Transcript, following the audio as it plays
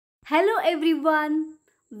Hello everyone,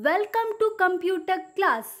 welcome to computer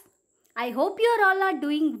class. I hope you all are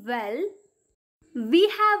doing well. We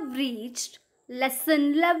have reached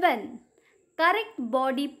lesson 11, correct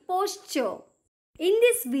body posture. In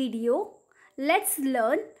this video, let's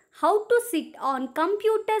learn how to sit on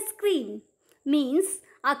computer screen, means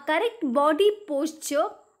a correct body posture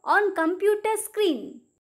on computer screen.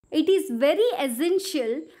 It is very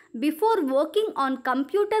essential before working on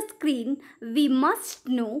computer screen. We must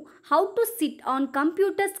know how to sit on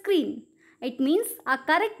computer screen. It means a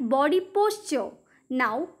correct body posture.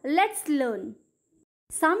 Now let's learn.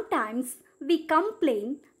 Sometimes we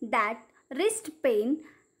complain that wrist pain,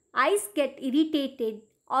 eyes get irritated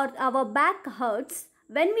or our back hurts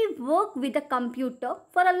when we work with a computer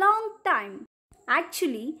for a long time.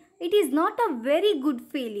 Actually, it is not a very good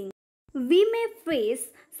feeling. We may face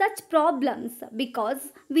such problems because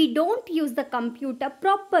we don't use the computer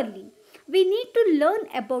properly. We need to learn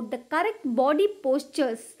about the correct body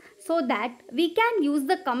postures so that we can use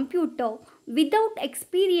the computer without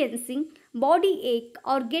experiencing body ache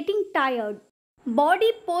or getting tired.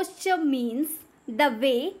 Body posture means the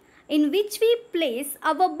way in which we place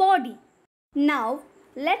our body. Now,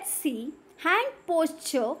 let's see hand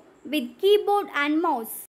posture with keyboard and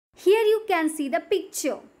mouse. Here you can see the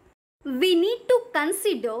picture. We need to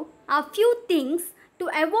consider a few things to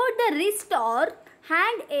avoid the wrist or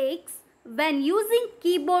hand aches when using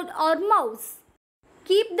keyboard or mouse.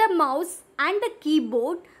 Keep the mouse and the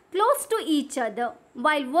keyboard close to each other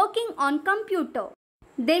while working on computer.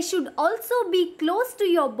 They should also be close to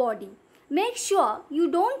your body. Make sure you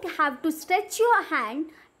don't have to stretch your hand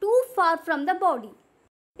too far from the body.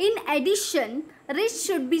 In addition, wrist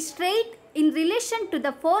should be straight in relation to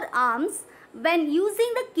the forearms when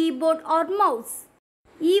using the keyboard or mouse.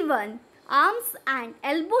 Even arms and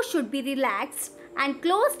elbows should be relaxed and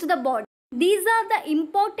close to the body. These are the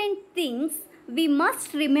important things we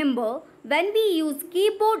must remember when we use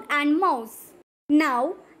keyboard and mouse.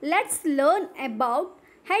 Now let's learn about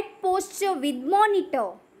head posture with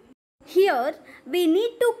monitor. Here we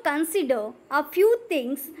need to consider a few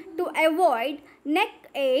things to avoid neck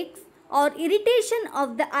aches or irritation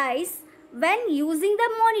of the eyes when using the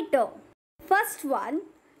monitor. First one,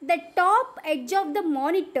 the top edge of the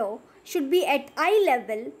monitor should be at eye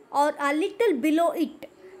level or a little below it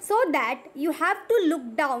so that you have to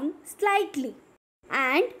look down slightly.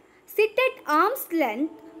 And sit at arm's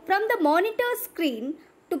length from the monitor screen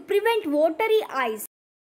to prevent watery eyes.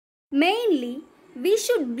 Mainly, we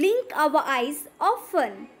should blink our eyes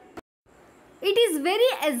often. It is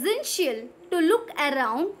very essential to look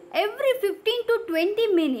around every 15 to 20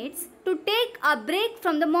 minutes to take a break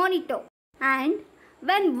from the monitor. And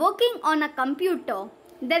when working on a computer,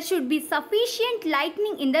 there should be sufficient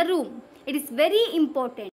lighting in the room. It is very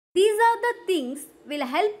important. These are the things will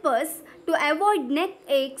help us to avoid neck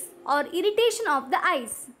aches or irritation of the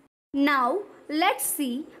eyes. Now let's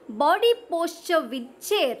see body posture with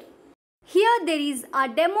chair. Here there is a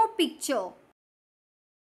demo picture.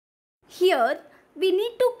 Here we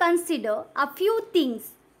need to consider a few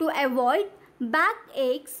things to avoid back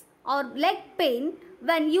aches or leg pain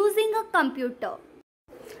when using a computer.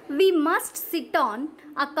 We must sit on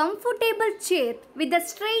a comfortable chair with a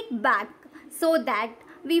straight back so that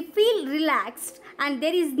we feel relaxed and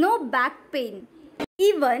there is no back pain.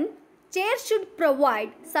 Even chair should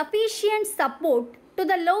provide sufficient support to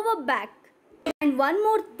the lower back. And one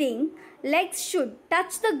more thing, legs should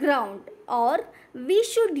touch the ground or we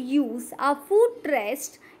should use a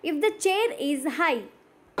footrest if the chair is high.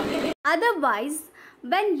 Otherwise,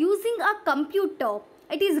 when using a computer,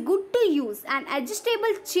 it is good to use an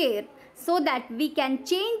adjustable chair so that we can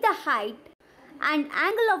change the height and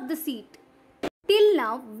angle of the seat. Till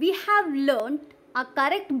now, we have learned a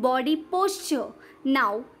correct body posture.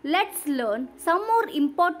 Now, let's learn some more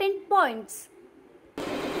important points.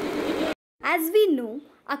 As we know,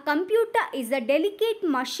 a computer is a delicate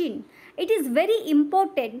machine. It is very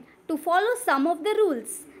important to follow some of the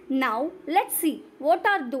rules. Now, let's see what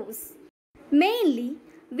are those. Mainly,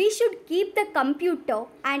 we should keep the computer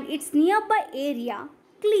and its nearby area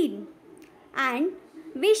clean. And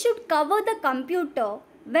we should cover the computer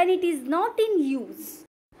when it is not in use.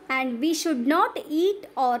 And we should not eat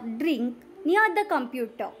or drink near the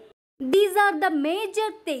computer. These are the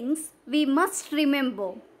major things we must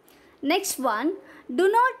remember. Next one,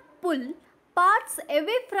 do not pull parts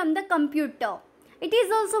away from the computer. It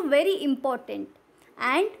is also very important.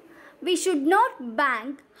 And we should not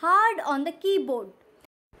bang hard on the keyboard.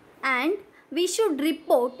 And we should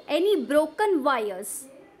report any broken wires.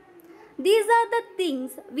 These are the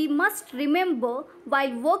things we must remember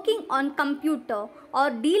while working on computer or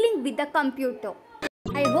dealing with the computer.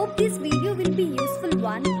 I hope this video will be useful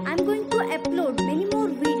one. I'm going to upload many more